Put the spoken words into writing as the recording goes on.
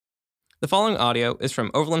The following audio is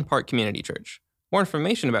from Overland Park Community Church. More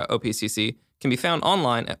information about OPCC can be found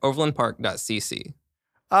online at overlandpark.cc.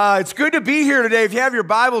 It's good to be here today. If you have your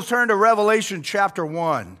Bibles, turn to Revelation chapter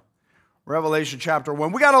 1. Revelation chapter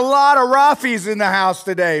 1. We got a lot of Rafis in the house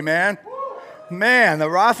today, man. Man, the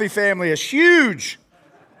Rafi family is huge.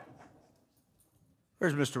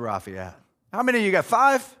 Where's Mr. Rafi at? How many of you got?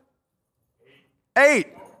 5? 8.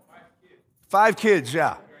 5 kids,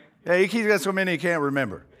 yeah. Yeah, he's got so many he can't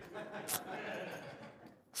remember.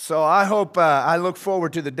 So I hope, I look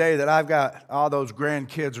forward to the day that I've got all those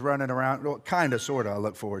grandkids running around. Well, kind of, sort of, I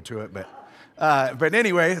look forward to it. But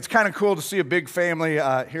anyway, it's kind of cool to see a big family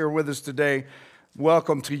here with us today.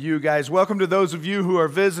 Welcome to you guys. Welcome to those of you who are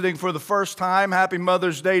visiting for the first time. Happy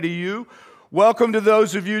Mother's Day to you. Welcome to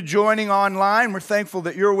those of you joining online. We're thankful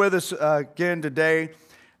that you're with us again today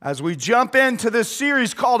as we jump into this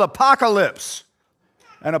series called Apocalypse.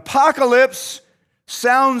 And apocalypse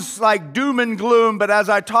sounds like doom and gloom, but as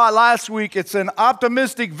I taught last week, it's an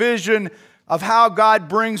optimistic vision of how God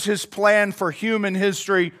brings his plan for human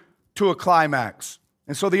history to a climax.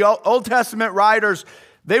 And so the Old Testament writers,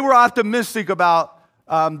 they were optimistic about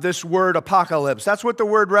this word apocalypse. That's what the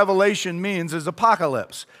word Revelation means, is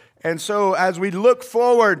apocalypse. And so as we look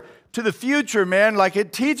forward to the future, man, like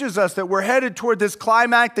it teaches us that we're headed toward this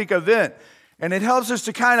climactic event. And it helps us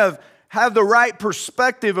to kind of have the right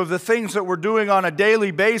perspective of the things that we're doing on a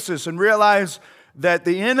daily basis and realize that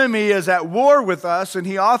the enemy is at war with us, and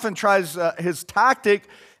he often tries, his tactic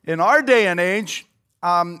in our day and age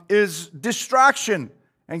is distraction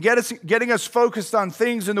and getting us focused on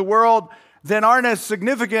things in the world that aren't as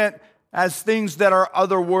significant as things that are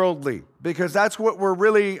otherworldly, because that's what we're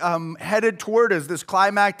really headed toward, is this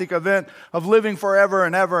climactic event of living forever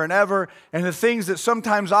and ever and ever, and the things that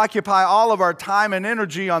sometimes occupy all of our time and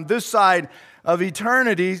energy on this side of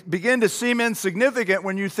eternity begin to seem insignificant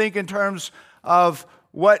when you think in terms of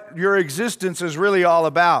what your existence is really all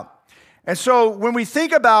about. And so when we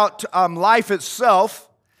think about life itself,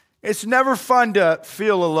 it's never fun to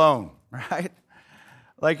feel alone, right?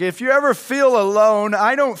 Like if you ever feel alone,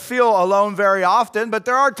 I don't feel alone very often, but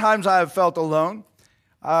there are times I have felt alone.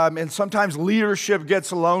 And sometimes leadership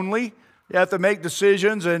gets lonely. You have to make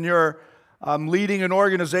decisions and you're leading an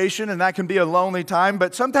organization, and that can be a lonely time.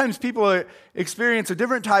 But sometimes people experience a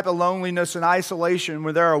different type of loneliness and isolation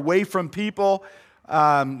where they're away from people.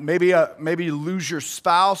 Maybe you lose your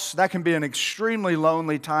spouse. That can be an extremely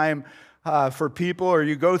lonely time for people, or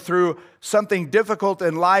you go through something difficult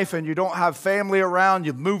in life and you don't have family around,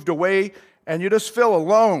 you've moved away, and you just feel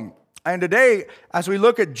alone. And today, as we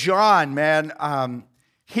look at John, man,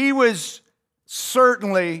 he was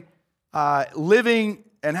certainly living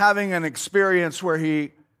and having an experience where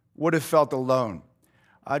he would have felt alone.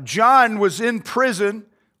 John was in prison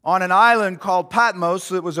on an island called Patmos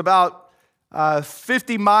that was about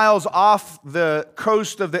 50 miles off the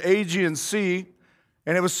coast of the Aegean Sea.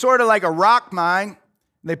 And it was sort of like a rock mine.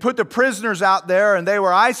 They put the prisoners out there, and they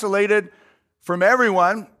were isolated from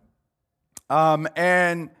everyone.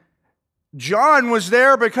 And John was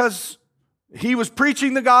there because he was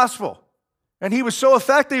preaching the gospel. And he was so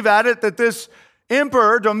effective at it that this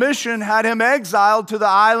emperor, Domitian, had him exiled to the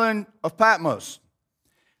island of Patmos.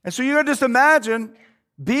 And so you can just imagine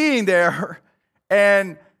being there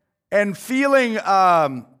and feeling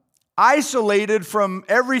isolated from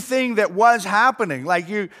everything that was happening.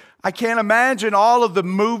 I can't imagine all of the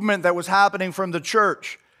movement that was happening from the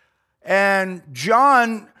church. And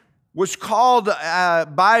John was called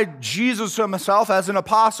by Jesus himself as an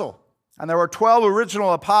apostle. And there were 12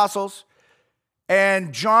 original apostles.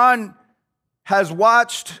 And John has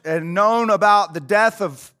watched and known about the death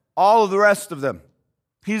of all of the rest of them.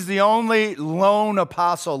 He's the only lone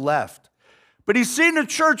apostle left. But he's seen the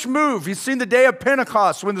church move. He's seen the day of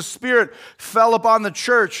Pentecost when the Spirit fell upon the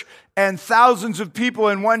church and thousands of people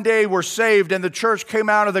in one day were saved and the church came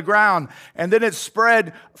out of the ground. And then it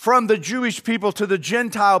spread from the Jewish people to the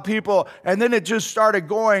Gentile people. And then it just started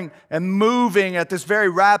going and moving at this very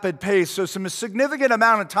rapid pace. So some significant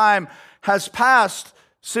amount of time has passed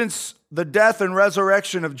since the death and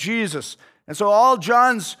resurrection of Jesus. And so all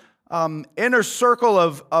John's inner circle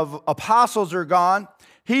of apostles are gone.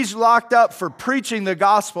 He's locked up for preaching the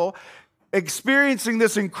gospel, experiencing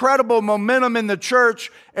this incredible momentum in the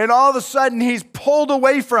church, and all of a sudden he's pulled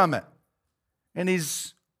away from it. And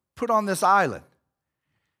he's put on this island.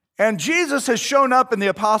 And Jesus has shown up in the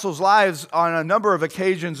apostles' lives on a number of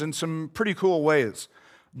occasions in some pretty cool ways.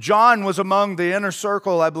 John was among the inner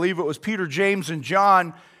circle, I believe it was Peter, James, and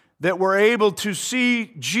John, that were able to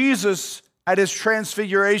see Jesus at his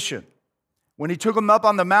transfiguration. When he took him up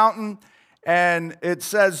on the mountain, and it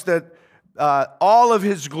says that all of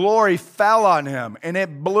his glory fell on him, and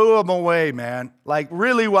it blew him away, man. Like,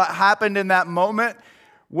 really what happened in that moment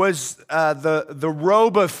was the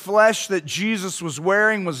robe of flesh that Jesus was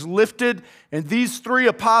wearing was lifted, and these three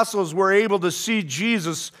apostles were able to see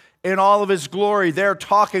Jesus in all of his glory there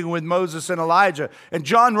talking with Moses and Elijah. And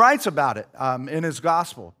John writes about it in his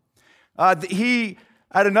gospel. He,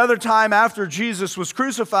 at another time after Jesus was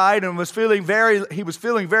crucified and was feeling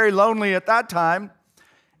very lonely at that time,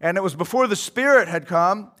 and it was before the Spirit had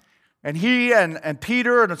come, and he and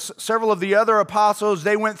Peter and several of the other apostles,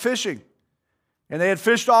 they went fishing. And they had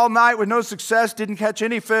fished all night with no success, didn't catch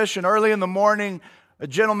any fish, and early in the morning, a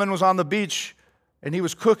gentleman was on the beach, and he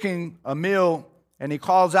was cooking a meal, and he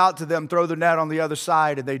calls out to them, throw the net on the other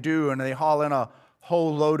side, and they do, and they haul in a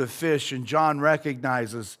whole load of fish, and John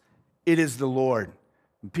recognizes it is the Lord.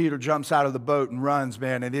 And Peter jumps out of the boat and runs,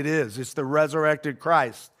 man, and it's the resurrected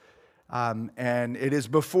Christ. And it is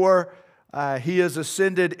before he is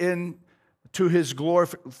ascended into his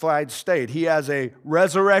glorified state. He has a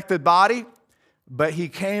resurrected body, but he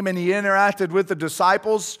came and he interacted with the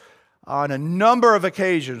disciples on a number of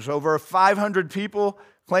occasions. Over 500 people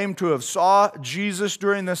claimed to have saw Jesus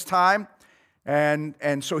during this time.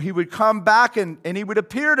 And so he would come back and he would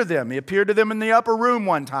appear to them. He appeared to them in the upper room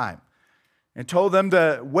one time and told them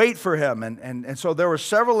to wait for him. And so there were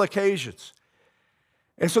several occasions.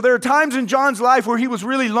 And so there are times in John's life where he was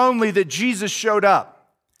really lonely that Jesus showed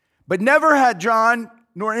up. But never had John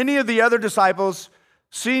nor any of the other disciples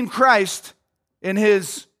seen Christ in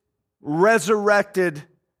his resurrected,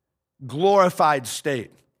 glorified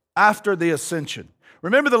state after the ascension.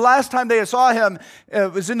 Remember the last time they saw him,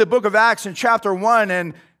 it was in the book of Acts in chapter 1,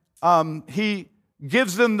 and he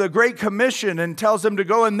gives them the Great Commission and tells them to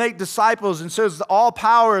go and make disciples and says, all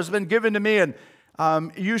power has been given to me, and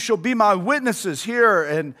you shall be my witnesses here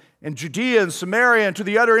in Judea and Samaria and to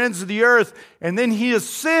the other ends of the earth. And then he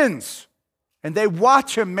ascends, and they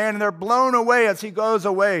watch him, man, and they're blown away as he goes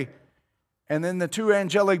away. And then the two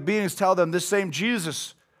angelic beings tell them, this same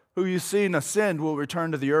Jesus who you've seen ascend will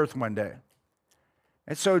return to the earth one day.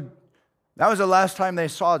 And so that was the last time they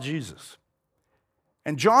saw Jesus.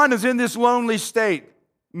 And John is in this lonely state.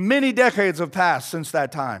 Many decades have passed since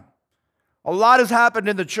that time. A lot has happened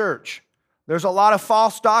in the church. There's a lot of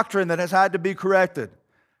false doctrine that has had to be corrected.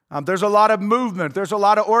 There's a lot of movement. There's a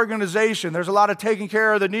lot of organization. There's a lot of taking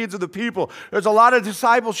care of the needs of the people. There's a lot of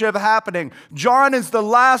discipleship happening. John is the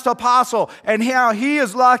last apostle, and now he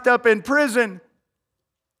is locked up in prison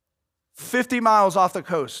 50 miles off the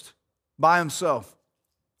coast by himself,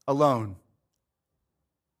 alone.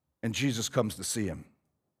 And Jesus comes to see him.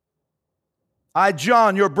 I,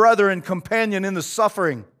 John, your brother and companion in the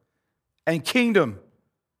suffering and kingdom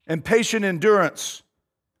and patient endurance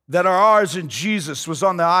that are ours in Jesus, was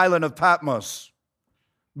on the island of Patmos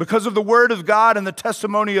because of the word of God and the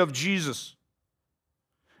testimony of Jesus.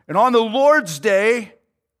 And on the Lord's day,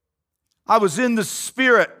 I was in the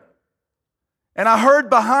Spirit, and I heard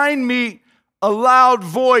behind me a loud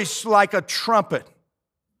voice like a trumpet,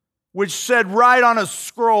 which said, write on a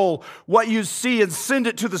scroll what you see and send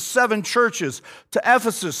it to the 7 churches, to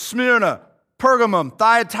Ephesus, Smyrna, Pergamum,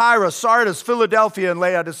 Thyatira, Sardis, Philadelphia, and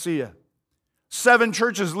Laodicea. 7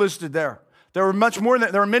 churches listed there. There were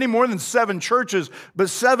many more than 7 churches, but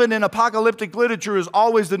 7 in apocalyptic literature is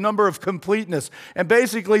always the number of completeness. And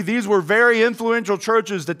basically, these were very influential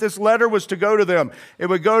churches that this letter was to go to them. It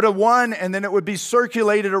would go to one, and then it would be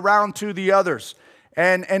circulated around to the others.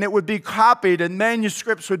 And it would be copied, and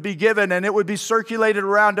manuscripts would be given, and it would be circulated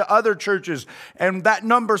around to other churches. And that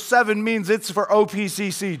number 7 means it's for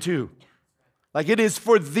OPCC too. Like it is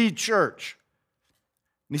for the church.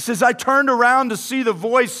 And he says, I turned around to see the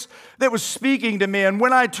voice that was speaking to me, and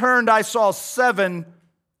when I turned, I saw 7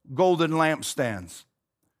 golden lampstands.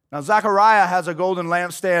 Now, Zechariah has a golden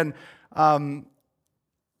lampstand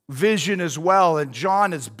vision as well, and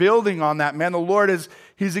John is building on that, man. The Lord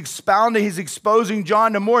he's expounding, he's exposing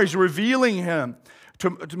John to more, he's revealing him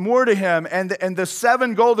to more to him, and the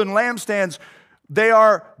 7 golden lampstands, they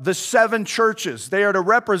are the 7 churches. They are to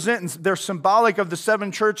represent, and they're symbolic of the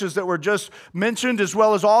 7 churches that were just mentioned, as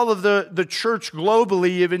well as all of the church globally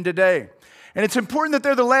even today. And it's important that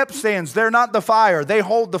they're the lampstands. They're not the fire. They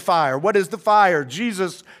hold the fire. What is the fire?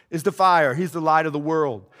 Jesus is the fire. He's the light of the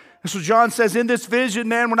world. And so John says, in this vision,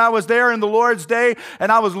 man, when I was there in the Lord's day,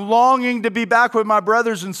 and I was longing to be back with my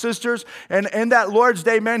brothers and sisters, and in that Lord's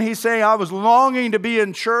day, man, he's saying I was longing to be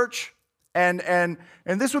in church. And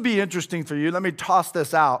this would be interesting for you. Let me toss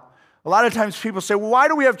this out. A lot of times people say, well, why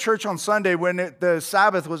do we have church on Sunday when the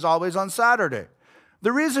Sabbath was always on Saturday?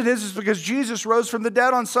 The reason is because Jesus rose from the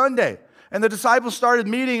dead on Sunday. And the disciples started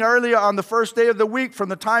meeting early on the first day of the week. From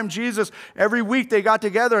the time Jesus, every week they got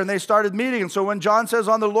together and they started meeting. And so when John says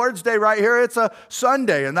on the Lord's Day right here, it's a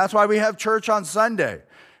Sunday. And that's why we have church on Sunday.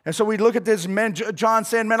 And so we look at this, man, John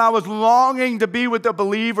saying, man, I was longing to be with the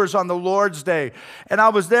believers on the Lord's Day. And I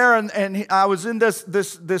was there and I was in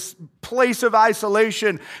this place of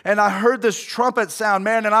isolation. And I heard this trumpet sound,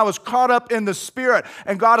 man, and I was caught up in the Spirit.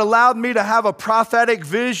 And God allowed me to have a prophetic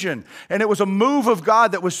vision. And it was a move of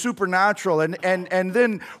God that was supernatural. And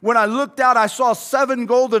then when I looked out, I saw 7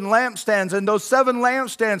 golden lampstands. And those 7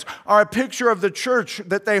 lampstands are a picture of the church,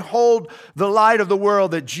 that they hold the light of the world,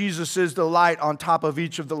 that Jesus is the light on top of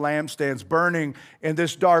each of the lampstands, burning in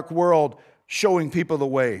this dark world, showing people the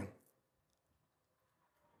way.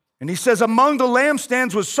 And he says, among the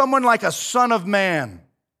lampstands was someone like a son of man.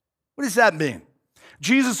 What does that mean?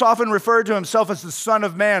 Jesus often referred to himself as the Son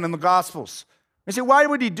of Man in the Gospels. You say, why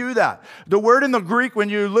would he do that? The word in the Greek, when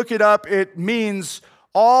you look it up, it means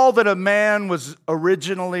all that a man was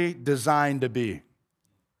originally designed to be.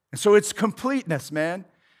 And so it's completeness, man.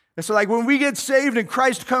 And so like when we get saved and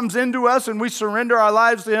Christ comes into us and we surrender our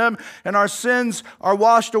lives to Him and our sins are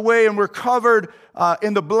washed away and we're covered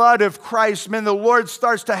in the blood of Christ, man, the Lord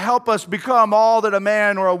starts to help us become all that a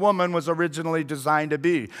man or a woman was originally designed to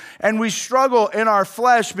be. And we struggle in our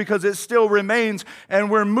flesh because it still remains,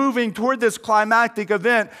 and we're moving toward this climactic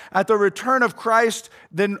event at the return of Christ.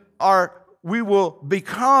 Then we will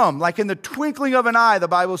become, like in the twinkling of an eye, the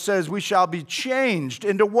Bible says, we shall be changed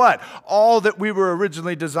into what? All that we were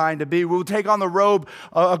originally designed to be. We will take on the robe,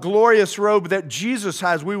 a glorious robe that Jesus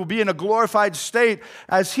has. We will be in a glorified state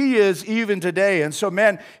as He is even today. And so,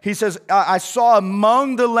 man, he says, I saw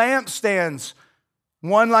among the lampstands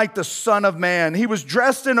one like the Son of Man. He was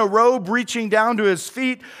dressed in a robe reaching down to his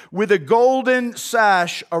feet with a golden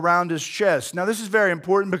sash around his chest. Now, this is very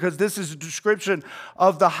important because this is a description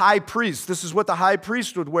of the high priest. This is what the high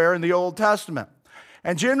priest would wear in the Old Testament.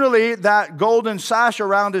 And generally, that golden sash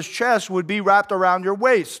around his chest would be wrapped around your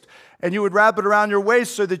waist. And you would wrap it around your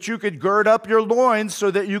waist so that you could gird up your loins so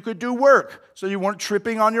that you could do work, so you weren't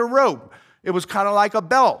tripping on your robe. It was kind of like a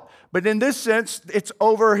belt. But in this sense, it's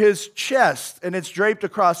over his chest, and it's draped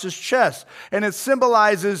across his chest. And it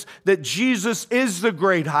symbolizes that Jesus is the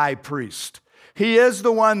great high priest. He is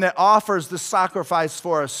the one that offers the sacrifice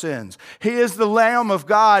for our sins. He is the Lamb of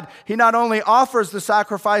God. He not only offers the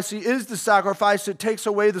sacrifice, He is the sacrifice that takes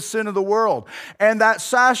away the sin of the world. And that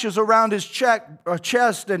sash is around his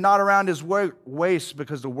chest and not around his waist,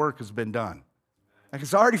 because the work has been done. Like,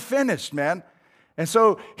 it's already finished, man. And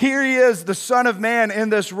so here He is, the Son of Man, in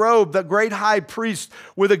this robe, the great high priest,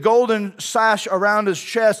 with a golden sash around his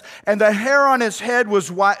chest, and the hair on his head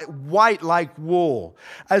was white like wool,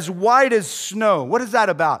 as white as snow. What is that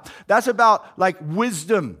about? That's about like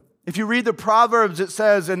wisdom. If you read the Proverbs, it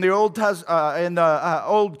says in the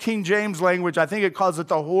old King James language, I think it calls it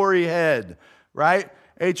the hoary head, right?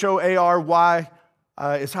 Hoary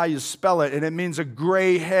is how you spell it, and it means a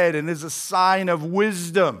gray head, and is a sign of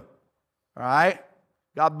wisdom. All right?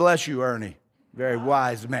 God bless you, Ernie. Very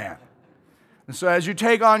wise man. And so as you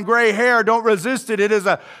take on gray hair, don't resist it. It is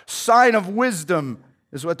a sign of wisdom,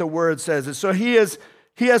 is what the word says. And so he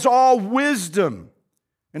has all wisdom.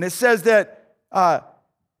 And it says that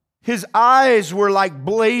his eyes were like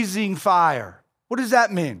blazing fire. What does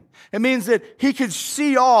that mean? It means that He could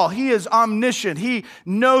see all. He is omniscient. He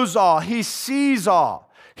knows all. He sees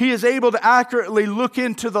all. He is able to accurately look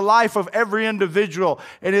into the life of every individual,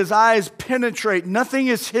 and His eyes penetrate. Nothing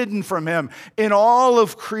is hidden from Him in all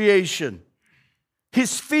of creation.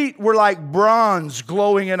 His feet were like bronze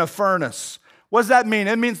glowing in a furnace. What does that mean?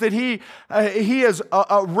 It means that He is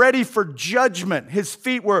ready for judgment. His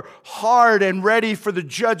feet were hard and ready for the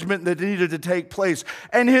judgment that needed to take place.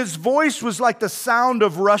 And His voice was like the sound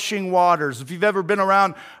of rushing waters. If you've ever been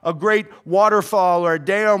around a great waterfall or a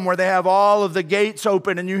dam where they have all of the gates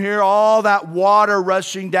open and you hear all that water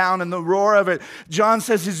rushing down and the roar of it, John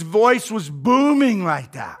says His voice was booming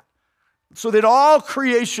like that so that all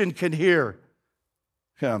creation could hear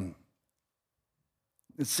Him.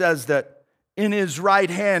 It says that in His right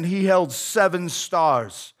hand, He held 7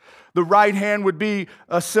 stars. The right hand would be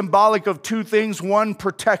symbolic of 2 things. 1,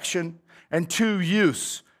 protection, and 2,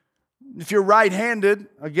 use. If you're right-handed,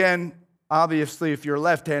 again, obviously if you're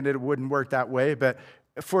left-handed, it wouldn't work that way, but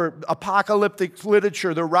for apocalyptic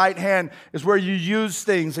literature, the right hand is where you use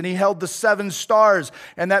things, and He held the 7 stars,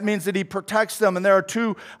 and that means that He protects them. And there are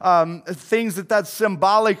 2 things that's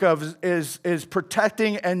symbolic of is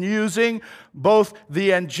protecting and using both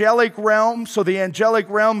the angelic realm, so the angelic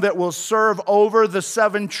realm that will serve over the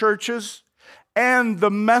 7 churches, and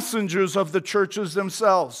the messengers of the churches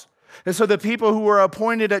themselves. And so the people who were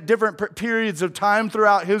appointed at different periods of time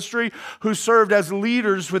throughout history, who served as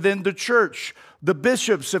leaders within the church, the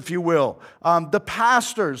bishops, if you will, the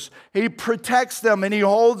pastors, he protects them and he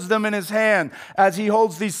holds them in his hand as he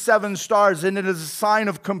holds these 7 stars. And it is a sign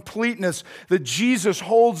of completeness that Jesus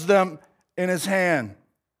holds them in his hand.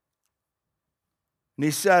 And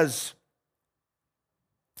he says,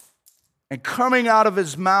 and coming out of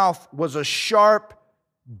his mouth was a sharp,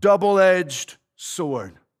 double-edged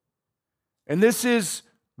sword. And this is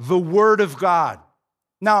the Word of God.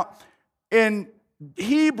 Now, in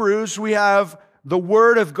Hebrews, we have the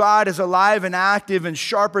Word of God is alive and active and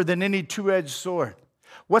sharper than any two-edged sword.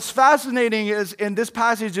 What's fascinating is in this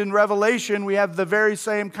passage in Revelation, we have the very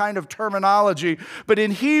same kind of terminology. But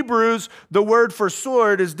in Hebrews, the word for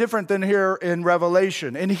sword is different than here in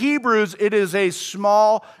Revelation. In Hebrews, it is a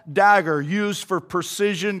small dagger used for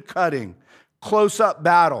precision cutting, close-up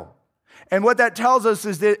battle. And what that tells us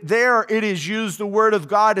is that there it is used, the Word of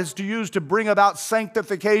God is used to bring about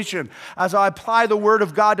sanctification. As I apply the Word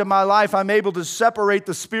of God to my life, I'm able to separate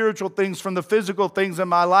the spiritual things from the physical things in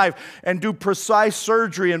my life and do precise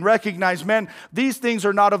surgery and recognize, man, these things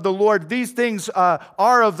are not of the Lord. These things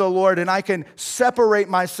are of the Lord, and I can separate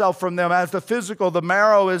myself from them. As the physical, the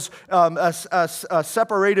marrow is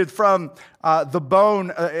separated from the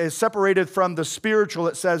bone is separated from the spiritual,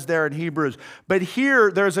 it says there in Hebrews. But here,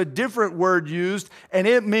 there's a different word used, and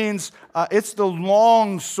it means it's the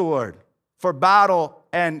long sword for battle,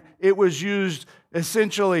 and it was used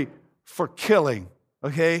essentially for killing,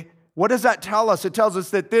 okay? What does that tell us? It tells us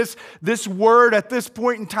that this word at this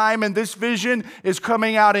point in time and this vision is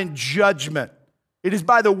coming out in judgment. It is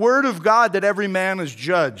by the word of God that every man is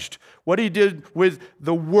judged. What he did with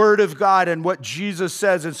the word of God and what Jesus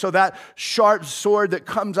says. And so that sharp sword that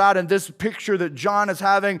comes out in this picture that John is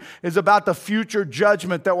having is about the future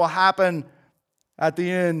judgment that will happen at the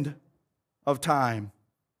end of time.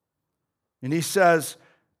 And he says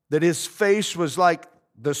that his face was like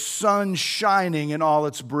the sun shining in all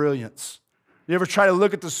its brilliance. You ever try to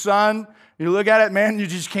look at the sun? You look at it, man, you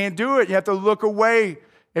just can't do it. You have to look away.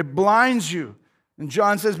 It blinds you. And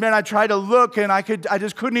John says, man, I tried to look and I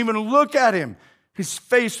just couldn't even look at him. His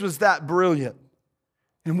face was that brilliant.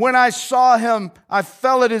 And when I saw him, I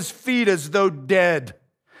fell at his feet as though dead.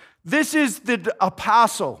 This is the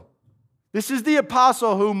apostle. This is the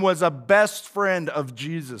apostle whom was a best friend of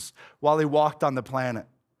Jesus while he walked on the planet.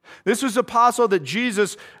 This was the apostle that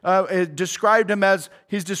Jesus described him as,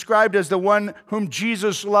 he's described as the one whom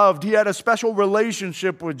Jesus loved. He had a special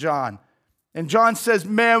relationship with John. And John says,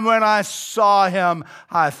 man, when I saw him,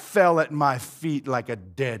 I fell at my feet like a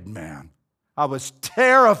dead man. I was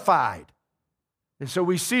terrified. And so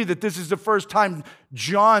we see that this is the first time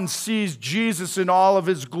John sees Jesus in all of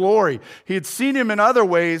his glory. He had seen him in other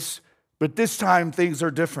ways, but this time things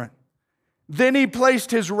are different. Then he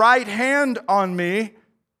placed his right hand on me,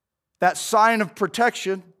 that sign of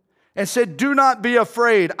protection, and said, do not be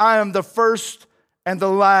afraid. I am the first and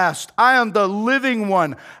the last. I am the living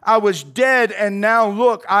one. I was dead, and now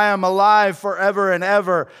look, I am alive forever and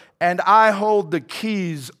ever, and I hold the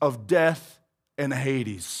keys of death and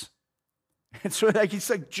Hades. And so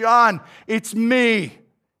he's like, John, it's me.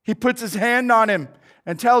 He puts his hand on him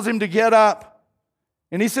and tells him to get up.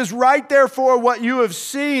 And he says, write therefore what you have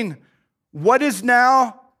seen, what is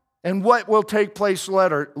now, and what will take place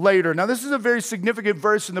later. Now, this is a very significant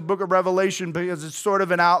verse in the book of Revelation because it's sort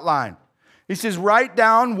of an outline. He says, write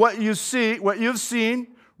down what you see, what you've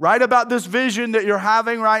seen. Write about this vision that you're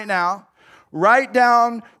having right now. Write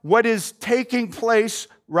down what is taking place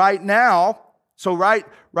right now. So write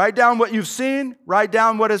down what you've seen. Write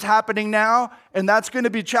down what is happening now. And that's going to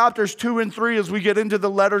be chapters 2 and 3 as we get into the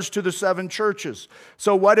letters to the 7 churches.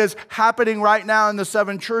 So what is happening right now in the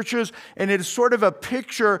 7 churches? And it is sort of a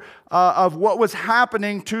picture of what was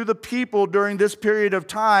happening to the people during this period of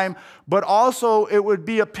time. But also it would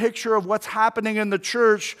be a picture of what's happening in the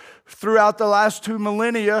church throughout the last 2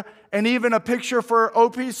 millennia. And even a picture for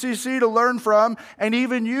OPCC to learn from, and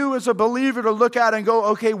even you as a believer to look at and go,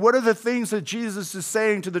 okay, what are the things that Jesus is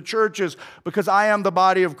saying to the churches? Because I am the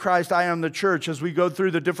body of Christ, I am the church, as we go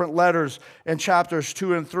through the different letters in chapters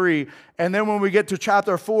 2 and 3. And then when we get to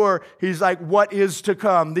chapter 4, he's like, what is to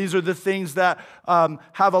come? These are the things that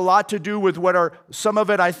have a lot to do with what are, some of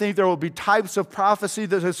it I think there will be types of prophecy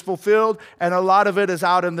that is fulfilled, and a lot of it is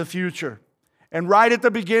out in the future. And right at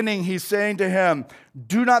the beginning, he's saying to him,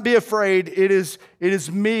 do not be afraid. It is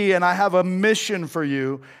me, and I have a mission for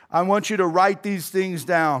you. I want you to write these things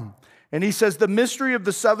down. And he says, the mystery of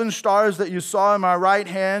the 7 stars that you saw in my right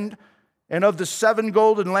hand and of the 7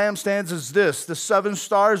 golden lampstands is this. The 7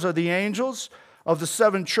 stars are the angels of the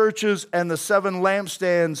 7 churches, and the 7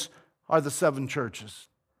 lampstands are the seven churches.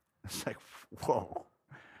 It's like, whoa.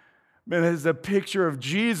 Man, it's a picture of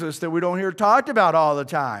Jesus that we don't hear talked about all the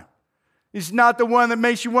time. He's not the one that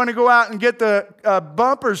makes you want to go out and get the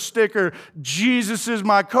bumper sticker, Jesus is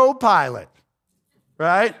my co-pilot,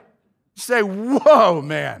 right? You say, whoa,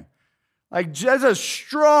 man. Like, that's a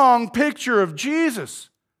strong picture of Jesus.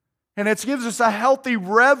 And it gives us a healthy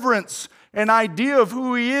reverence, an idea of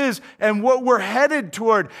who he is and what we're headed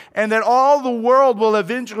toward, and that all the world will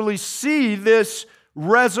eventually see this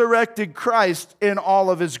resurrected Christ in all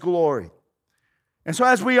of his glory. And so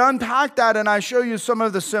as we unpack that and I show you some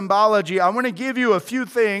of the symbology, I want to give you a few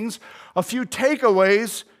things, a few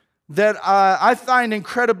takeaways that I find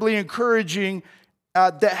incredibly encouraging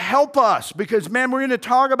that help us. Because, man, we're going to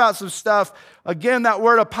talk about some stuff. Again, that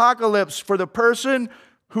word apocalypse, for the person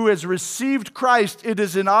who has received Christ, it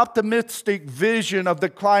is an optimistic vision of the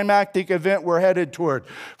climactic event we're headed toward.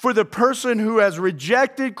 For the person who has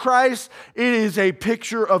rejected Christ, it is a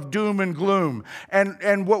picture of doom and gloom.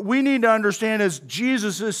 And what we need to understand is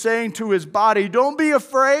Jesus is saying to his body, don't be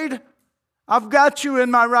afraid. I've got you in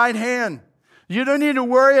my right hand. You don't need to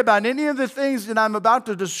worry about any of the things that I'm about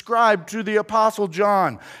to describe to the Apostle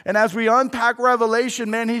John. And as we unpack Revelation,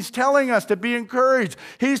 man, he's telling us to be encouraged.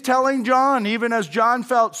 He's telling John, even as John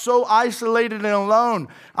felt so isolated and alone,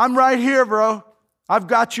 I'm right here, bro. I've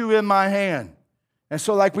got you in my hand. And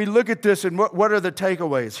so like we look at this and what are the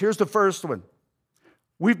takeaways? Here's the first one.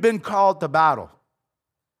 We've been called to battle.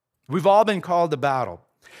 We've all been called to battle.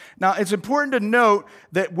 Now, it's important to note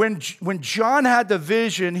that when John had the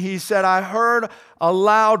vision, he said, I heard a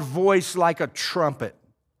loud voice like a trumpet.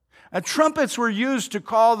 And trumpets were used to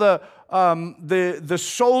call the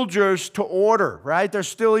soldiers to order, right? They're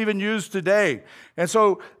still even used today. And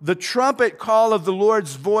so the trumpet call of the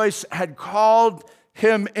Lord's voice had called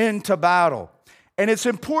him into battle. And it's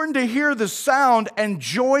important to hear the sound and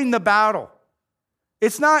join the battle.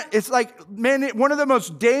 It's like, man, one of the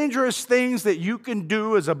most dangerous things that you can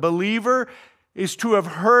do as a believer is to have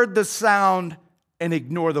heard the sound and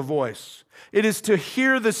ignore the voice. It is to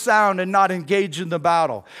hear the sound and not engage in the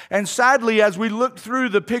battle. And sadly, as we look through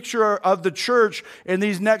the picture of the church in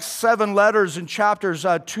these next 7 letters in chapters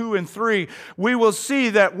 2 and 3, we will see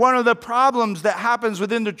that one of the problems that happens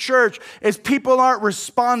within the church is people aren't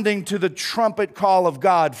responding to the trumpet call of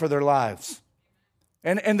God for their lives.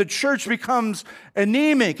 And the church becomes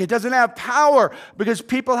anemic. It doesn't have power because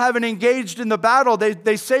people haven't engaged in the battle.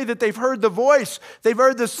 They say that they've heard the voice, they've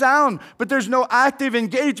heard the sound, but there's no active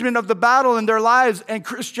engagement of the battle in their lives. And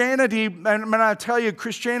Christianity, and I tell you,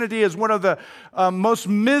 Christianity is one of the most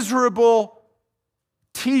miserable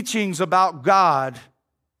teachings about God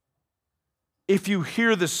if you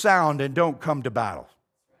hear the sound and don't come to battle.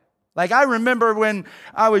 Like, I remember when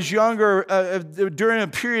I was younger, during a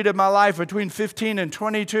period of my life between 15 and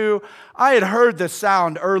 22, I had heard the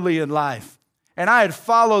sound early in life. And I had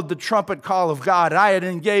followed the trumpet call of God. I had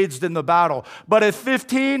engaged in the battle. But at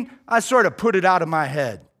 15, I sort of put it out of my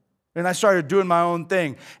head. And I started doing my own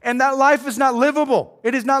thing. And that life is not livable.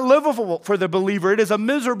 It is not livable for the believer. It is a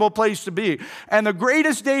miserable place to be. And the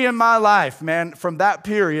greatest day in my life, man, from that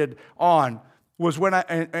period on, was when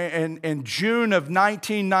in June of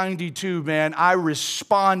 1992, man, I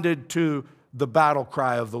responded to the battle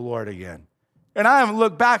cry of the Lord again. And I haven't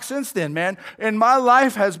looked back since then, man. And my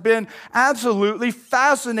life has been absolutely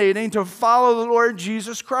fascinating to follow the Lord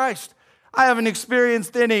Jesus Christ. I haven't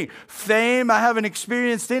experienced any fame. I haven't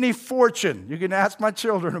experienced any fortune. You can ask my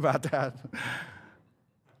children about that.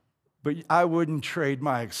 But I wouldn't trade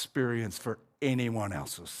my experience for anyone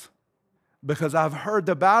else's. Because I've heard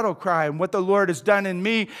the battle cry, and what the Lord has done in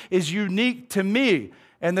me is unique to me.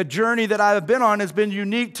 And the journey that I have been on has been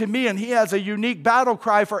unique to me, and He has a unique battle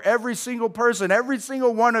cry for every single person, every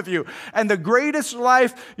single one of you. And the greatest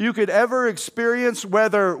life you could ever experience,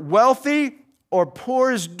 whether wealthy or poor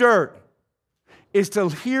as dirt, is to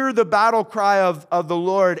hear the battle cry of the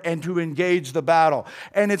Lord and to engage the battle.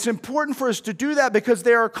 And it's important for us to do that because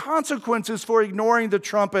there are consequences for ignoring the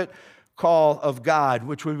trumpet call of God,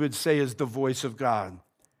 which we would say is the voice of God.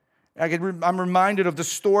 I'm reminded of the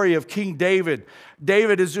story of King David.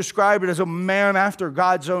 David is described as a man after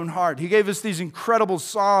God's own heart. He gave us these incredible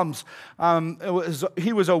psalms.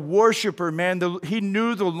 He was a worshiper, man. He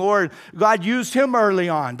knew the Lord. God used him early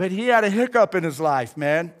on, but he had a hiccup in his life,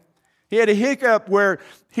 man. He had a hiccup where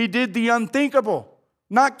he did the unthinkable.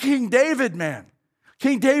 Not King David, man.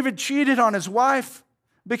 King David cheated on his wife,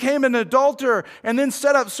 became an adulterer, and then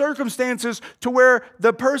set up circumstances to where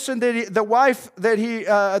the person that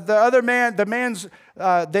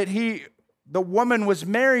the woman was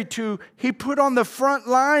married to, he put on the front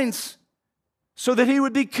lines so that he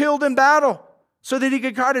would be killed in battle. so that he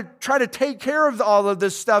could try to take care of all of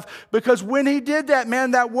this stuff. Because when he did that,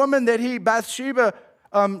 man, that woman Bathsheba,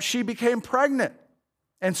 she became pregnant.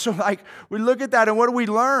 And so we look at that and what do we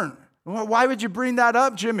learn? Why would you bring that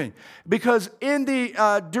up, Jimmy? Because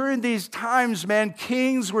during these times, man,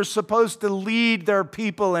 kings were supposed to lead their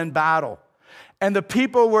people in battle. And the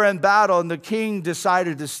people were in battle, and the king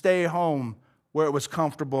decided to stay home where it was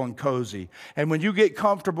comfortable and cozy. And when you get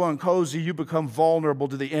comfortable and cozy, you become vulnerable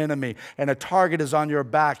to the enemy, and a target is on your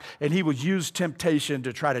back, and he will use temptation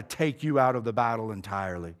to try to take you out of the battle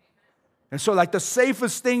entirely. And so the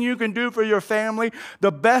safest thing you can do for your family,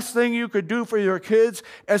 the best thing you could do for your kids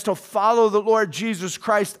is to follow the Lord Jesus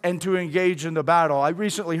Christ and to engage in the battle. I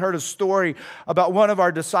recently heard a story about one of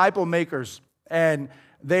our disciple makers, and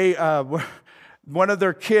they one of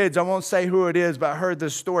their kids, I won't say who it is, but I heard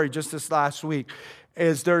this story just this last week,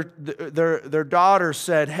 is their daughter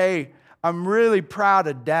said, "Hey, I'm really proud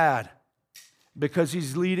of Dad because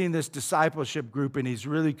he's leading this discipleship group and he's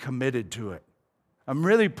really committed to it. I'm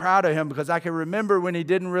really proud of him because I can remember when he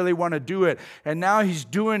didn't really want to do it, and now he's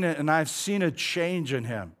doing it, and I've seen a change in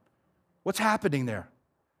him." What's happening there?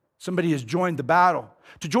 Somebody has joined the battle.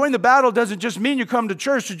 To join the battle doesn't just mean you come to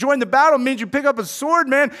church. To join the battle means you pick up a sword,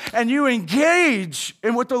 man, and you engage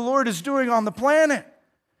in what the Lord is doing on the planet.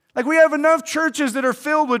 We have enough churches that are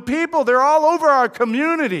filled with people. They're all over our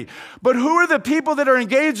community. But who are the people that are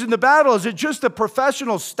engaged in the battle? Is it just the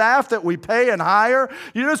professional staff that we pay and hire?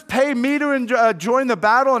 You just pay me to join the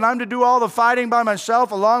battle and I'm to do all the fighting by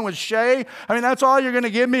myself along with Shay? I mean, that's all you're going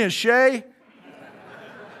to give me is Shay?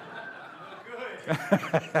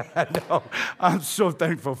 No, I'm so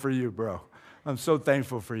thankful for you, bro. I'm so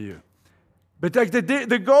thankful for you. But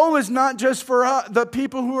the goal is not just for the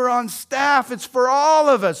people who are on staff. It's for all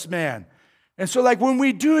of us, man. And so when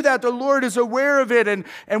we do that, the Lord is aware of it and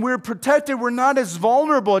we're protected. We're not as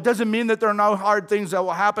vulnerable. It doesn't mean that there are no hard things that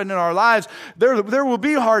will happen in our lives. There will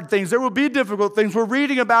be hard things. There will be difficult things. We're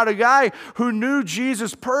reading about a guy who knew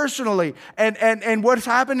Jesus personally. And what's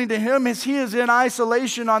happening to him is he is in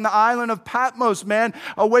isolation on the island of Patmos, man,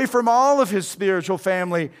 away from all of his spiritual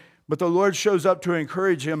family. But the Lord shows up to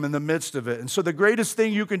encourage him in the midst of it. And so the greatest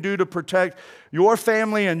thing you can do to protect your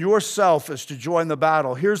family and yourself is to join the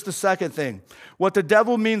battle. Here's the second thing. What the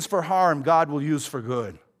devil means for harm, God will use for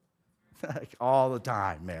good. All the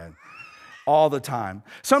time, man. All the time.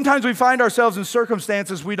 Sometimes we find ourselves in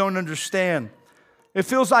circumstances we don't understand. It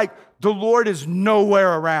feels like the Lord is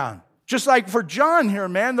nowhere around. Just like for John here,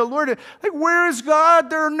 man, the Lord, where is God?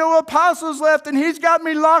 There are no apostles left, and he's got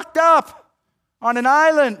me locked up on an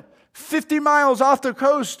island 50 miles off the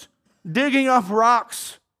coast, digging up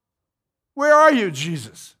rocks. Where are you,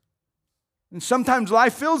 Jesus? And sometimes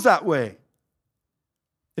life feels that way.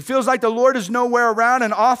 It feels like the Lord is nowhere around,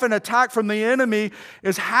 and often attack from the enemy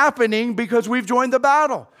is happening because we've joined the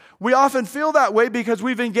battle. We often feel that way because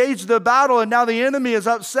we've engaged the battle, and now the enemy is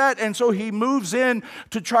upset, and so he moves in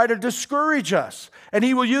to try to discourage us. And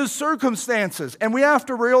he will use circumstances. And we have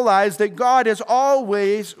to realize that God is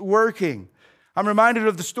always working. I'm reminded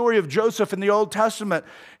of the story of Joseph in the Old Testament.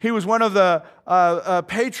 He was one of the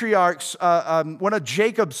patriarchs, one of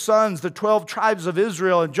Jacob's sons, the 12 tribes of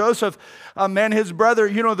Israel. And Joseph, his brother,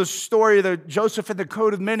 you know the story, the Joseph in the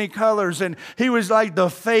coat of many colors. And he was like the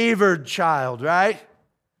favored child, right?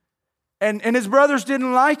 And his brothers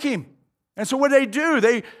didn't like him. And so what did they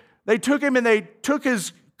do? They took him and they took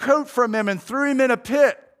his coat from him and threw him in a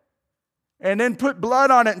pit. And then put blood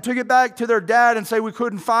on it and took it back to their dad and say, "We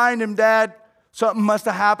couldn't find him, Dad. Something must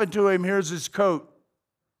have happened to him. Here's his coat."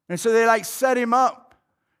 And so they set him up.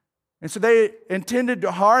 And so they intended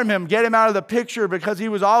to harm him, get him out of the picture because he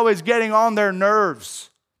was always getting on their nerves.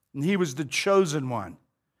 And he was the chosen one.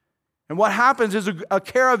 And what happens is a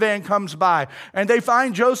caravan comes by and they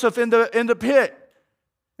find Joseph in the pit.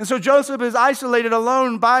 And so Joseph is isolated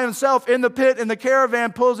alone by himself in the pit, and the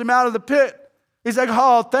caravan pulls him out of the pit. He's like,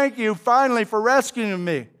 "Oh, thank you finally for rescuing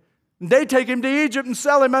me." And they take him to Egypt and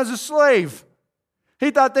sell him as a slave. He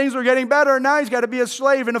thought things were getting better, and now he's got to be a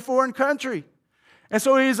slave in a foreign country. And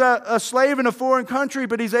so he's a slave in a foreign country,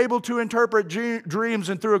 but he's able to interpret dreams.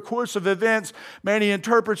 And through a course of events, man, he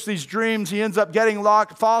interprets these dreams. He ends up getting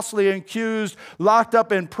falsely accused, locked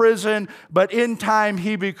up in prison. But in time,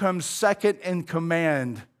 he becomes second in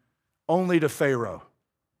command only to Pharaoh.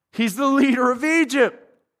 He's the leader of Egypt.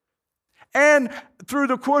 And through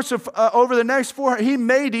the course of, over the next he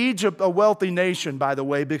made Egypt a wealthy nation, by the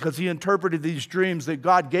way, because he interpreted these dreams that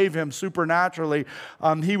God gave him supernaturally.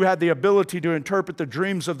 He had the ability to interpret the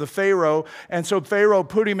dreams of the Pharaoh, and so Pharaoh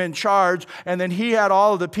put him in charge, and then he had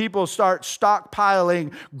all of the people start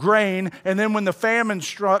stockpiling grain, and then when the famine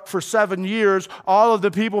struck for 7 years, all of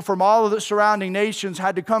the people from all of the surrounding nations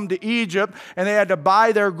had to come to Egypt, and they had to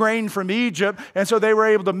buy their grain from Egypt, and so they were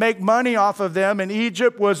able to make money off of them, and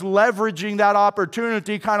Egypt was leveraging that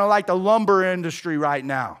opportunity, kind of like the lumber industry right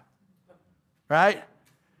now, right?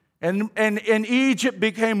 And Egypt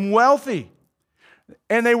became wealthy.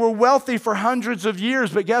 And they were wealthy for hundreds of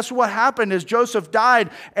years. But guess what happened is Joseph died,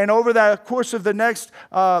 and over the course of the next,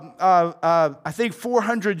 I think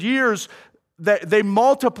 400 years, they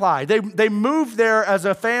multiplied. They moved there as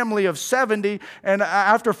a family of 70, and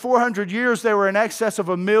after 400 years, there were in excess of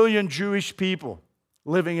 1 million Jewish people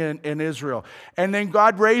living in Israel. And then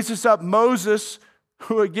God raises up Moses,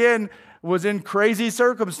 who again was in crazy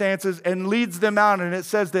circumstances, and leads them out. And it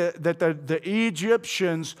says that the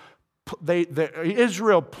Egyptians,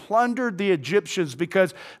 Israel plundered the Egyptians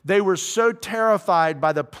because they were so terrified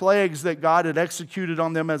by the plagues that God had executed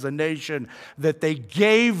on them as a nation that they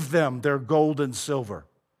gave them their gold and silver.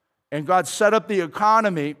 And God set up the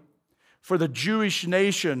economy for the Jewish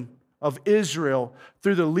nation of Israel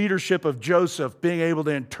through the leadership of Joseph being able to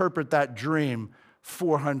interpret that dream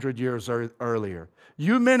 400 years earlier.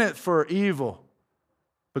 You meant it for evil,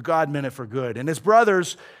 but God meant it for good. And his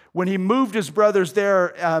brothers, when he moved his brothers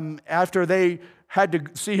there, after they had to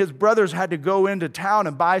see his brothers had to go into town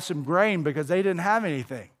and buy some grain because they didn't have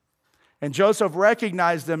anything. And Joseph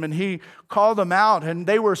recognized them, and he called them out, and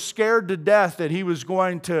they were scared to death that he was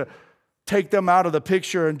going to take them out of the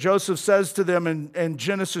picture. And Joseph says to them in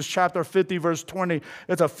Genesis chapter 50, verse 20,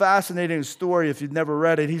 it's a fascinating story if you've never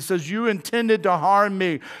read it. He says, "You intended to harm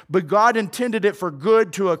me, but God intended it for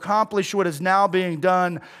good to accomplish what is now being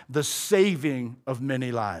done, the saving of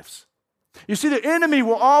many lives." You see, the enemy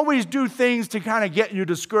will always do things to kind of get you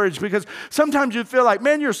discouraged, because sometimes you feel like,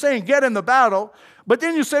 man, you're saying get in the battle, but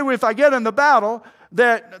then you say, well, if I get in the battle,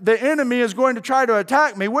 that the enemy is going to try to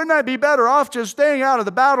attack me. Wouldn't I be better off just staying out of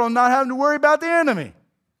the battle and not having to worry about the enemy?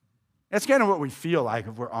 That's kind of what we feel like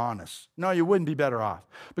if we're honest. No, you wouldn't be better off,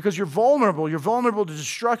 because you're vulnerable. You're vulnerable to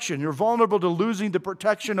destruction. You're vulnerable to losing the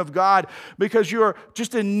protection of God because you're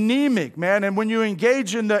just anemic, man. And when you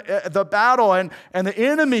engage in the battle and the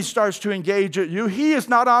enemy starts to engage at you, he is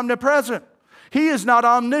not omnipresent. He is not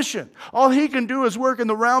omniscient. All he can do is work in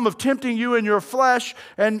the realm of tempting you in your flesh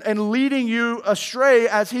and leading you astray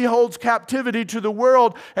as he holds captivity to the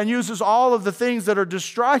world and uses all of the things that are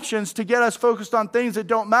distractions to get us focused on things that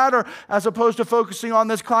don't matter, as opposed to focusing on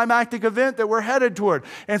this climactic event that we're headed toward.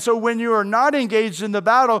 And so when you are not engaged in the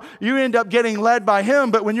battle, you end up getting led by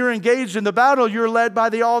him. But when you're engaged in the battle, you're led by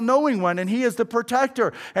the all-knowing one, and he is the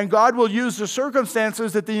protector. And God will use the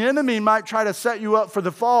circumstances that the enemy might try to set you up for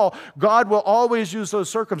the fall. God will always use those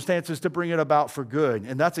circumstances to bring it about for good.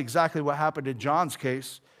 And that's exactly what happened in John's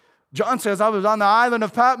case. John says, I was on the island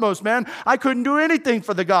of Patmos, man. I couldn't do anything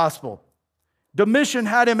for the gospel. Domitian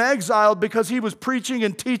had him exiled because he was preaching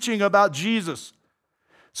and teaching about Jesus.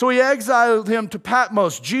 So he exiled him to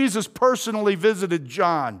Patmos. Jesus personally visited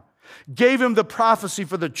John, gave him the prophecy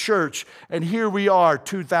for the church, and here we are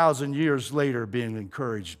 2,000 years later being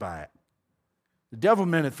encouraged by it. The devil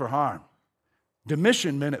meant it for harm.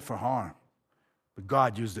 Domitian meant it for harm. But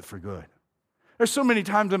God used it for good. There's so many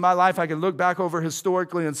times in my life I can look back over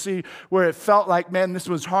historically and see where it felt like, man, this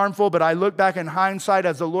was harmful, but I look back in hindsight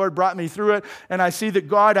as the Lord brought me through it, and I see that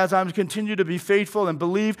God, as I continue to be faithful and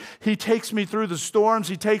believe, he takes me through the storms,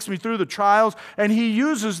 he takes me through the trials, and he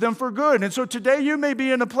uses them for good. And so today you may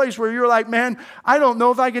be in a place where you're like, man, I don't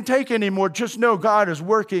know if I can take anymore. Just know God is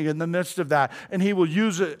working in the midst of that, and he will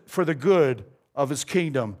use it for the good of his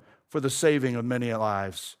kingdom, for the saving of many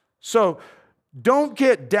lives. So don't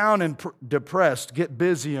get down and depressed. Get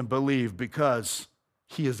busy and believe, because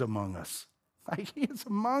he is among us. He is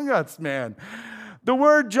among us, man. The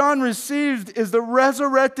word John received is the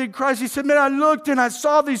resurrected Christ. He said, man, I looked and I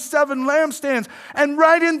saw these 7 lampstands, and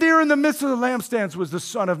right in there in the midst of the lampstands was the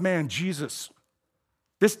Son of Man, Jesus.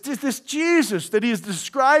 This Jesus that he is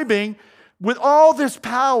describing with all this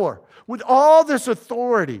power, with all this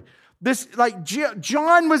authority.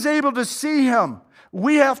 John was able to see him.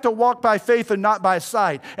 We have to walk by faith and not by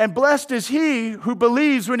sight. And blessed is he who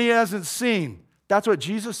believes when he hasn't seen. That's what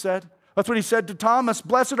Jesus said. That's what he said to Thomas.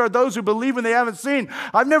 Blessed are those who believe when they haven't seen.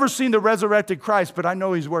 I've never seen the resurrected Christ, but I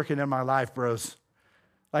know he's working in my life, bros.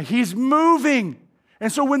 Like, he's moving.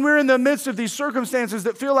 And so when we're in the midst of these circumstances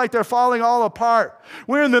that feel like they're falling all apart,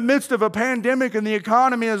 we're in the midst of a pandemic and the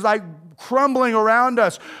economy is like crumbling around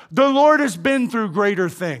us, the Lord has been through greater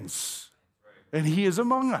things, and He is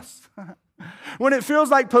among us. When it feels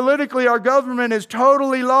like politically our government is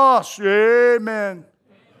totally lost, amen.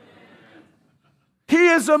 He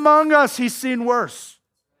is among us. He's seen worse.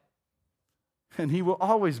 And He will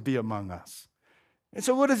always be among us. And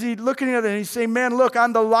so what is He looking at? And He's saying, man, look,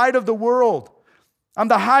 I'm the light of the world. I'm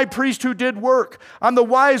the high priest who did work. I'm the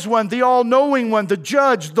wise one, the all-knowing one, the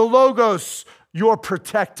judge, the Logos, your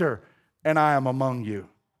protector, and I am among you.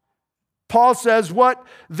 Paul says, what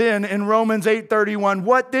then in Romans 8:31,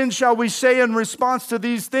 what then shall we say in response to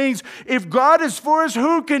these things? If God is for us,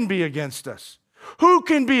 who can be against us? Who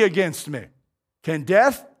can be against me? Can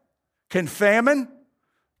death? Can famine?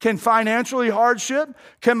 Can financially hardship?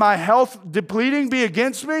 Can my health depleting be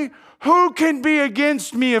against me? Who can be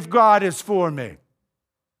against me if God is for me?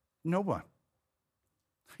 No one.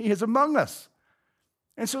 He is among us.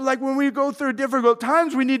 And so like when we go through difficult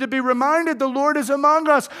times, we need to be reminded the Lord is among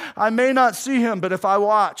us. I may not see Him, but if I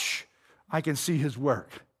watch, I can see His work.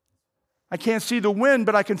 I can't see the wind,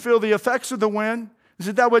 but I can feel the effects of the wind.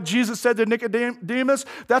 Isn't that what Jesus said to Nicodemus?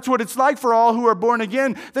 That's what it's like for all who are born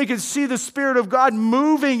again. They can see the Spirit of God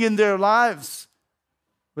moving in their lives.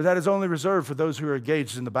 But that is only reserved for those who are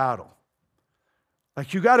engaged in the battle.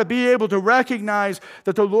 Like you got to be able to recognize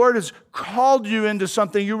that the Lord has called you into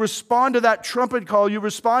something. You respond to that trumpet call. You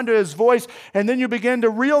respond to His voice. And then you begin to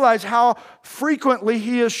realize how frequently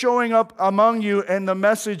He is showing up among you. And the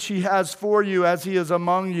message He has for you as He is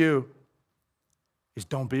among you is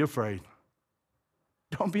don't be afraid.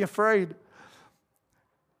 Don't be afraid.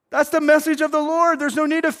 That's the message of the Lord. There's no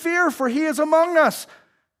need to fear, for He is among us.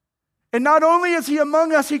 And not only is He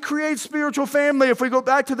among us, He creates spiritual family. If we go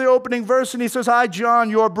back to the opening verse and He says, I, John,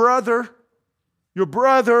 your brother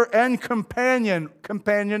and companion.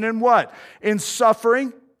 Companion in what? In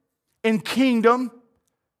suffering, in kingdom,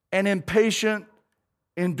 and in patient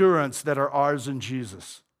endurance that are ours in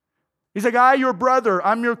Jesus. He's like, I, your brother,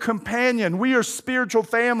 I'm your companion. We are spiritual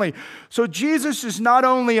family. So Jesus is not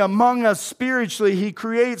only among us spiritually, He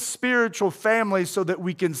creates spiritual family so that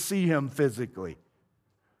we can see Him physically.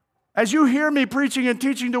 As you hear me preaching and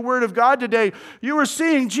teaching the Word of God today, you are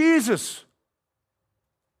seeing Jesus.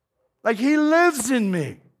 Like He lives in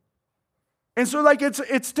me. And so like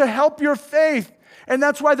it's to help your faith. And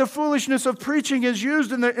that's why the foolishness of preaching is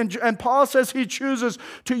used. And Paul says he chooses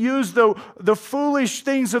to use the foolish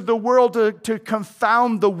things of the world to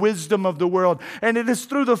confound the wisdom of the world. And it is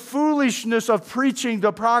through the foolishness of preaching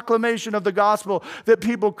the proclamation of the gospel that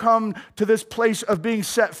people come to this place of being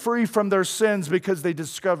set free from their sins because they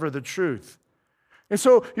discover the truth. And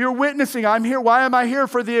so you're witnessing, I'm here. Why am I here?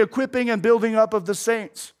 For the equipping and building up of the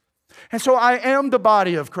saints. And so I am the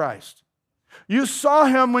body of Christ. You saw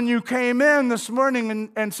Him when you came in this morning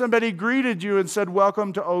and somebody greeted you and said,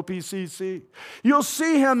 welcome to OPCC. You'll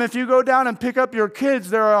see Him if you go down and pick up your kids.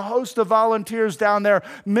 There are a host of volunteers down there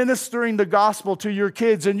ministering the gospel to your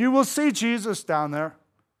kids, and you will see Jesus down there.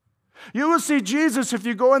 You will see Jesus if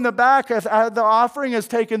you go in the back as the offering is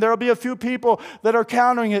taken. There will be a few people that are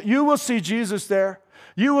counting it. You will see Jesus there.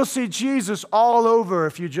 You will see Jesus all over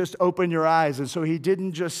if you just open your eyes. And so He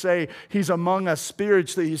didn't just say He's among us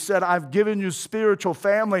spiritually. He said, I've given you spiritual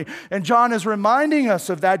family. And John is reminding us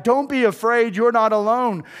of that. Don't be afraid. You're not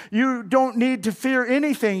alone. You don't need to fear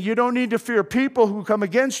anything. You don't need to fear people who come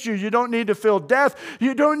against you. You don't need to fear death.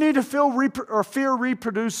 You don't need to fear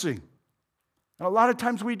reproducing. And a lot of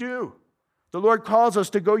times we do. The Lord calls us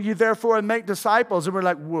to go ye therefore and make disciples. And we're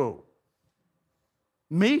like, whoa.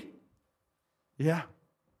 Me? Yeah.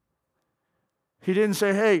 He didn't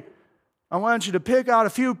say, hey, I want you to pick out a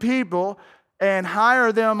few people and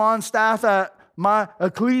hire them on staff at my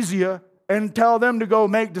ecclesia and tell them to go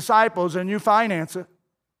make disciples and you finance it.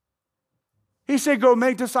 He said, go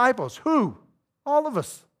make disciples. Who? All of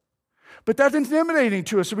us. But that's intimidating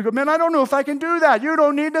to us. So we go, man, I don't know if I can do that. You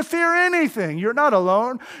don't need to fear anything. You're not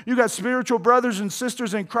alone. You got spiritual brothers and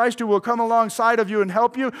sisters in Christ who will come alongside of you and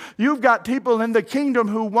help you. You've got people in the kingdom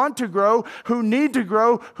who want to grow, who need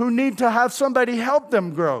to have somebody help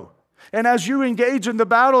them grow. And as you engage in the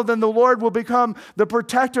battle, then the Lord will become the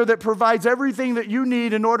protector that provides everything that you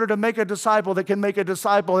need in order to make a disciple that can make a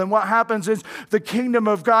disciple. And what happens is the kingdom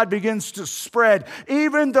of God begins to spread.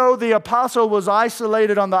 Even though the apostle was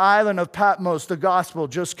isolated on the island of Patmos, the gospel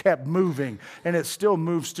just kept moving. And it still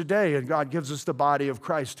moves today. And God gives us the body of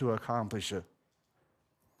Christ to accomplish it.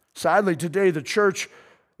 Sadly, today the church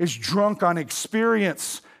is drunk on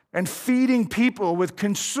experience and feeding people with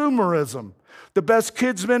consumerism. The best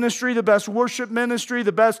kids ministry, the best worship ministry,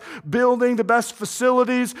 the best building, the best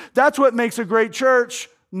facilities. That's what makes a great church.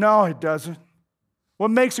 No, it doesn't. What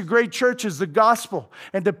makes a great church is the gospel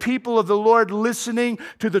and the people of the Lord listening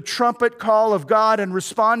to the trumpet call of God and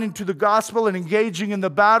responding to the gospel and engaging in the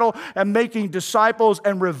battle and making disciples,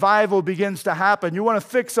 and revival begins to happen. You want to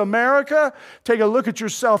fix America? Take a look at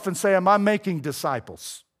yourself and say, am I making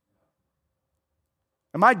disciples?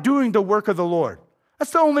 Am I doing the work of the Lord? That's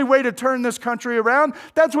the only way to turn this country around.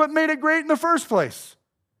 That's what made it great in the first place.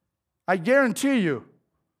 I guarantee you,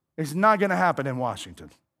 it's not going to happen in Washington.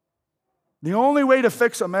 The only way to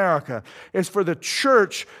fix America is for the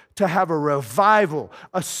church to have a revival,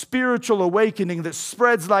 a spiritual awakening that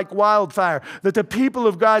spreads like wildfire, that the people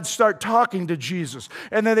of God start talking to Jesus,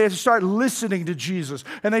 and then they start listening to Jesus,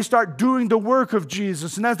 and they start doing the work of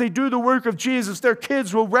Jesus. And as they do the work of Jesus, their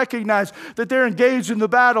kids will recognize that they're engaged in the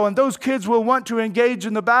battle, and those kids will want to engage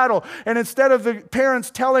in the battle. And instead of the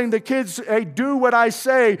parents telling the kids, hey, do what I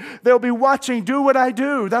say, they'll be watching, do what I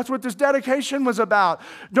do. That's what this dedication was about.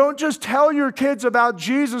 Don't just tell your kids about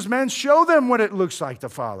Jesus, man. Show them what it looks like to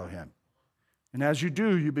follow him. And as you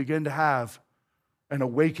do, you begin to have an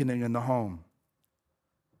awakening in the home.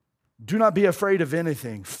 Do not be afraid of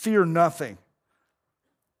anything. Fear nothing.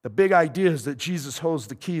 The big idea is that Jesus holds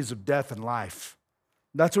the keys of death and life.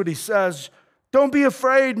 That's what he says. Don't be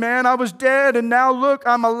afraid, man. I was dead, and now look,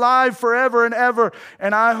 I'm alive forever and ever,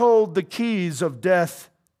 and I hold the keys of death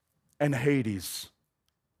and Hades.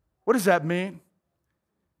 What does that mean?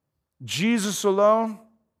 Jesus alone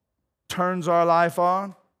turns our life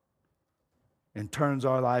on and turns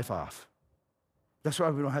our life off. That's why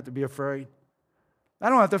we don't have to be afraid. I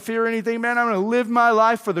don't have to fear anything, man. I'm going to live my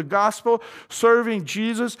life for the gospel, serving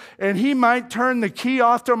Jesus, and he might turn the key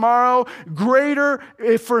off tomorrow. Greater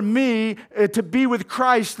for me to be with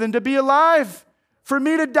Christ than to be alive. For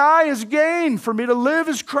me to die is gain. For me to live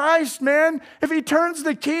is Christ, man. If he turns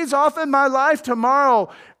the keys off in my life tomorrow,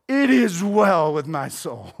 it is well with my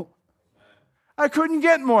soul. I couldn't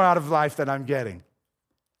get more out of life than I'm getting.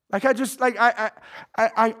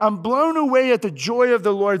 I'm blown away at the joy of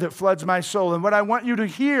the Lord that floods my soul. And what I want you to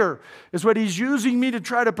hear is what he's using me to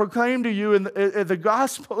try to proclaim to you in the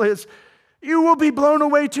gospel is, you will be blown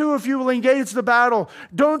away too if you will engage the battle.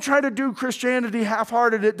 Don't try to do Christianity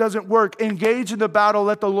half-hearted. It doesn't work. Engage in the battle.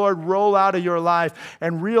 Let the Lord roll out of your life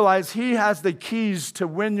and realize he has the keys to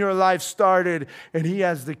when your life started, and he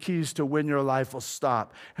has the keys to when your life will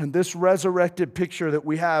stop. And this resurrected picture that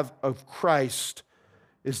we have of Christ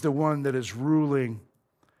is the one that is ruling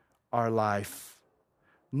our life.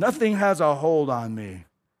 Nothing has a hold on me,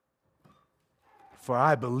 for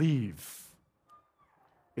I believe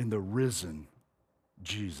in the risen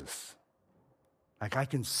Jesus. Like I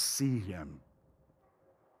can see him.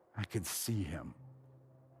 I can see him.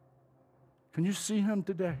 Can you see him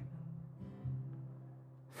today?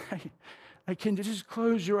 Can you just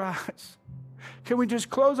close your eyes? Can we just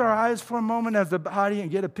close our eyes for a moment as the body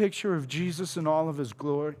and get a picture of Jesus in all of his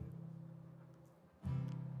glory?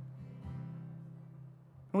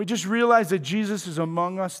 And we just realize that Jesus is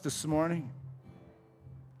among us this morning.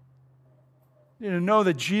 You know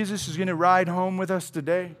that Jesus is going to ride home with us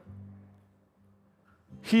today.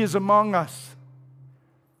 He is among us.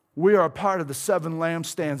 We are a part of the 7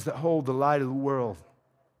 lampstands that hold the light of the world.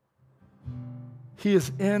 He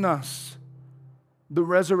is in us. The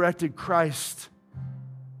resurrected Christ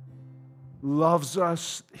loves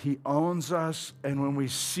us, he owns us, and when we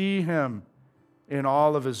see him in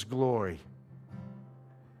all of his glory,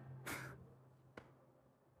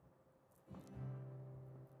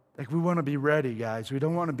 like we want to be ready, guys. We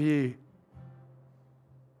don't want to be,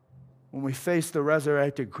 when we face the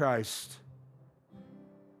resurrected Christ,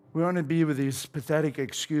 we want to be with these pathetic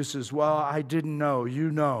excuses. Well, I didn't know.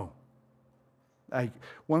 You know. Like,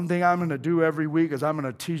 one thing I'm going to do every week is I'm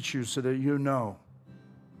going to teach you so that you know.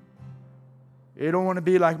 You don't want to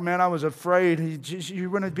be like, man, I was afraid.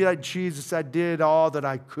 You want to be like, Jesus, I did all that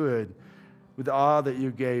I could with all that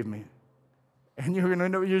you gave me. And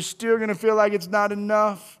you're still going to feel like it's not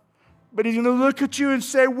enough. But he's going to look at you and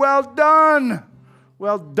say, well done.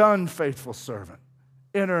 Well done, faithful servant.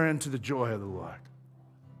 Enter into the joy of the Lord.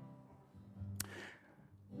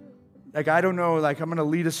 Like, I don't know, like I'm going to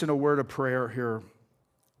lead us in a word of prayer here.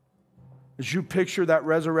 As you picture that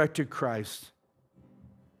resurrected Christ,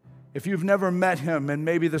 if you've never met him and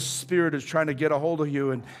maybe the Spirit is trying to get a hold of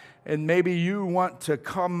you and maybe you want to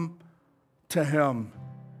come to him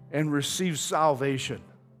and receive salvation.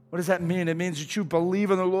 What does that mean? It means that you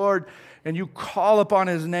believe in the Lord and you call upon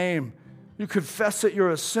his name. You confess that you're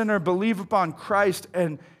a sinner, believe upon Christ,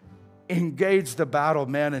 and engage the battle,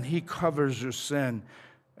 man, and he covers your sin.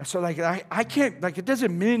 And so, like, I can't, like, it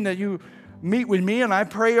doesn't mean that you meet with me and I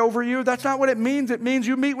pray over you. That's not what it means. It means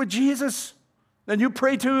you meet with Jesus and you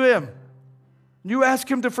pray to him. You ask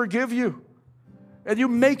him to forgive you. And you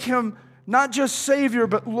make him not just Savior,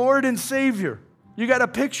 but Lord and Savior. You got a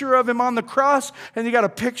picture of him on the cross and you got a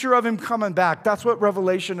picture of him coming back. That's what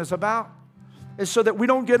Revelation is about. It's so that we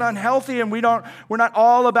don't get unhealthy and we're not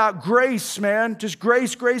all about grace, man. Just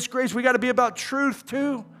grace, grace, grace. We got to be about truth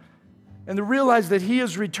too. And to realize that he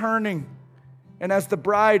is returning. And as the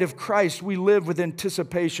bride of Christ, we live with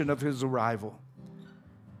anticipation of his arrival.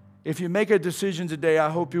 If you make a decision today, I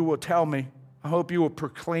hope you will tell me. I hope you will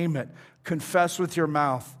proclaim it. Confess with your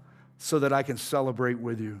mouth so that I can celebrate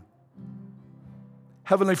with you.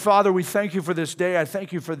 Heavenly Father, we thank you for this day. I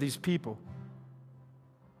thank you for these people.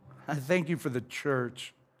 I thank you for the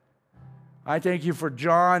church. I thank you for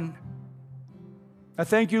John. I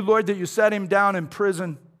thank you, Lord, that you set him down in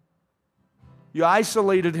prison. You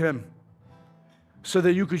isolated him so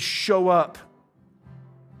that you could show up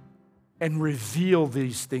and reveal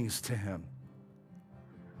these things to him.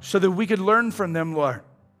 So that we could learn from them, Lord.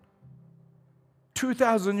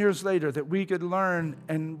 2,000 years later, that we could learn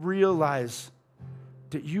and realize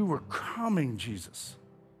that you were coming, Jesus.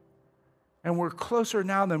 And we're closer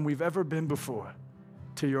now than we've ever been before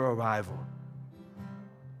to your arrival.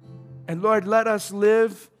 And Lord, let us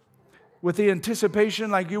live with the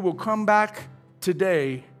anticipation like you will come back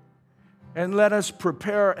today. And let us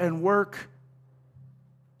prepare and work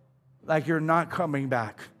like you're not coming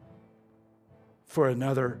back for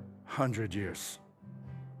another 100 years.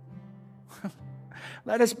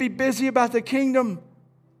 Let us be busy about the kingdom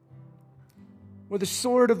with the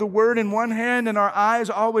sword of the word in one hand and our eyes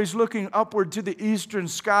always looking upward to the eastern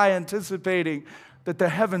sky, anticipating that the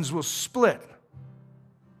heavens will split.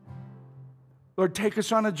 Lord, take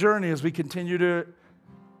us on a journey as we continue to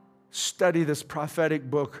study this prophetic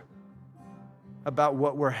book about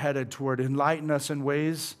what we're headed toward. Enlighten us in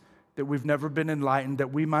ways that we've never been enlightened,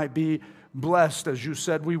 that we might be blessed as you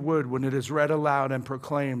said we would when it is read aloud and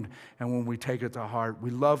proclaimed and when we take it to heart. We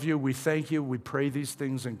love you. We thank you. We pray these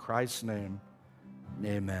things in Christ's name.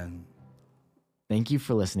 Amen. Thank you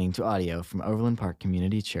for listening to audio from Overland Park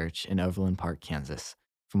Community Church in Overland Park, Kansas.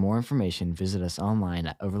 For more information, visit us online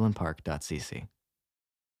at overlandpark.cc.